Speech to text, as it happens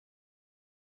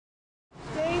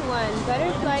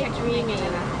Butterfly Dreaming,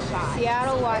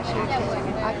 Seattle, Washington,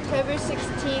 October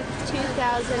 16th,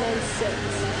 2006.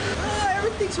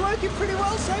 Everything's working pretty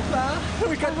well so far.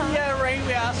 We got the rain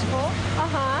we asked for.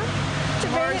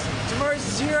 Tomorrow's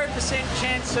 0%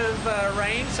 chance of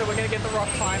rain, so we're going to get the rock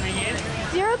climbing in.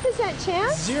 0%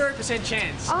 chance? 0%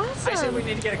 chance. Awesome. I said we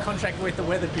need to get a contract with the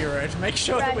Weather Bureau to make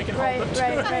sure that we can hold them to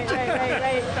it.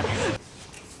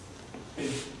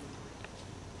 Right.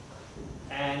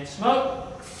 And smoke.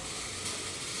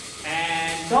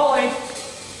 And dolly.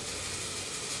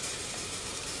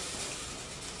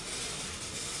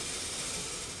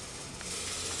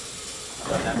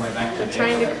 I'm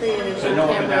trying to create a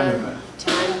camera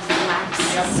time-lapse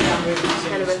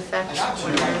kind of effect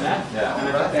where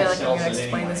I feel like I'm going to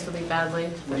explain this really badly.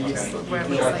 Just where it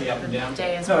looks like the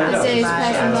day is passing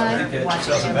by,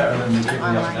 watching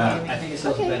online gaming.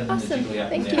 Okay, awesome.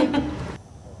 Thank you.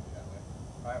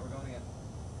 Alright, we're going again.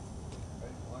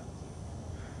 Ready? 1, 2.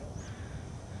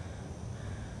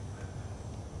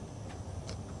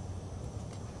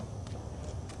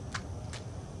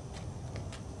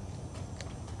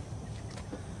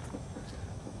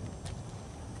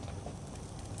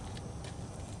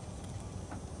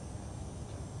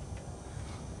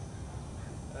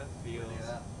 That feels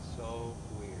so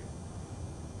weird.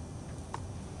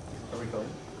 Are we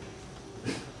going?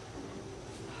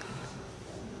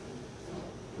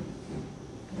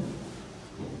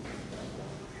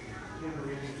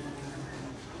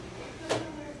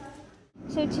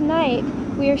 So tonight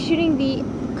we are shooting the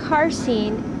car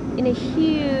scene in a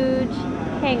huge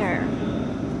hangar,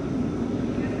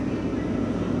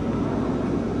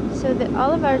 so that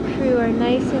all of our crew are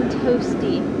nice and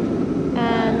toasty,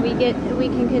 and we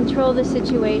can control the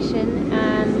situation,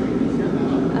 and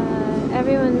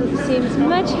everyone seems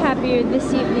much happier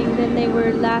this evening than they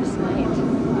were last night.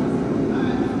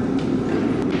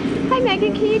 Hi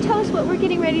Megan, can you tell us what we're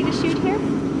getting ready to shoot here?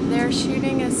 They're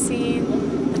shooting a scene,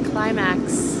 the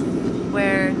climax,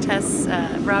 where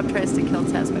Rob tries to kill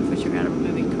Tess by pushing her out of a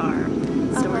moving car.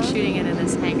 So we're shooting it in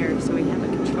this hangar, so we have a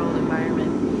controlled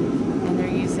environment. And they're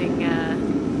using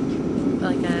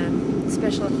like a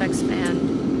special effects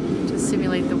fan to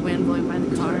simulate the wind blowing by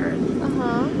the car.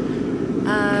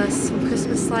 Some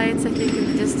Christmas lights, I think, in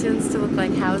the distance to look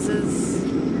like houses.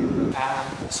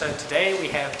 So today we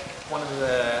have one of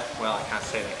the, well, I can't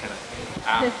say that, can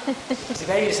I?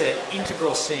 Today is an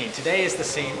integral scene. Today is the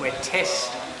scene where Tess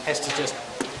has to just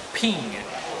ping.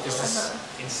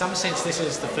 In some sense, this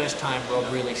is the first time Rob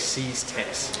really sees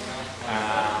Tess.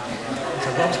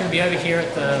 So Rob's going to be over here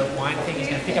at the wine thing. He's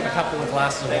going to pick up a couple of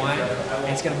glasses of wine, and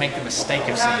he's going to make the mistake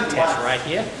of seeing Tess right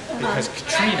here, because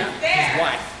Katrina, his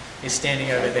wife, is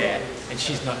standing over there, and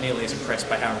she's not nearly as impressed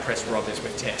by how impressed Rob is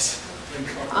with Tess.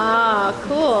 Ah,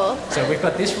 cool. So we've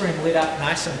got this room lit up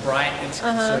nice and bright. It's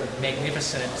sort of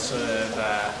magnificent, sort of...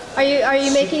 Are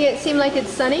you making it seem like it's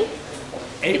sunny?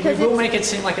 We will make it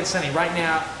seem like it's sunny. Right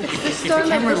now, if the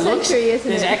camera looks,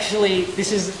 there's actually,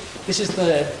 this is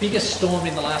the biggest storm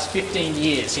in the last 15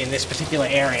 years in this particular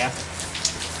area.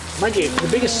 Mind you, the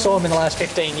biggest storm in the last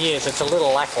 15 years, it's a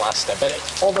little lackluster, but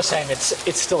all the same,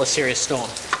 it's still a serious storm.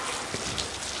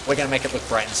 We're going to make it look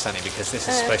bright and sunny because this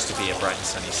is supposed to be a bright and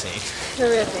sunny scene.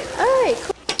 Terrific. All right,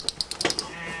 cool.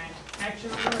 And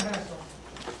action rehearsal.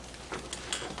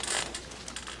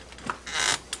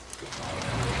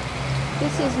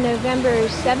 This is November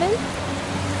 7th,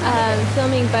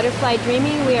 filming Butterfly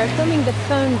Dreaming. We are filming the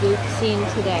phone booth scene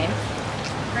today.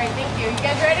 Great, thank you. You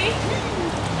guys ready?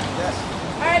 Yes.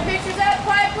 All right, pictures up.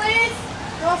 Quiet, please.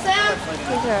 Roll sound.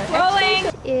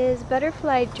 Rolling. Is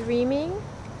Butterfly Dreaming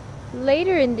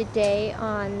later in the day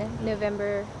on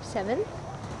November 7th,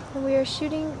 and we are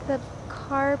shooting the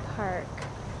car park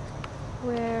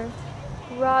where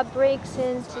Rob breaks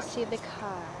in to see the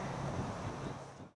car.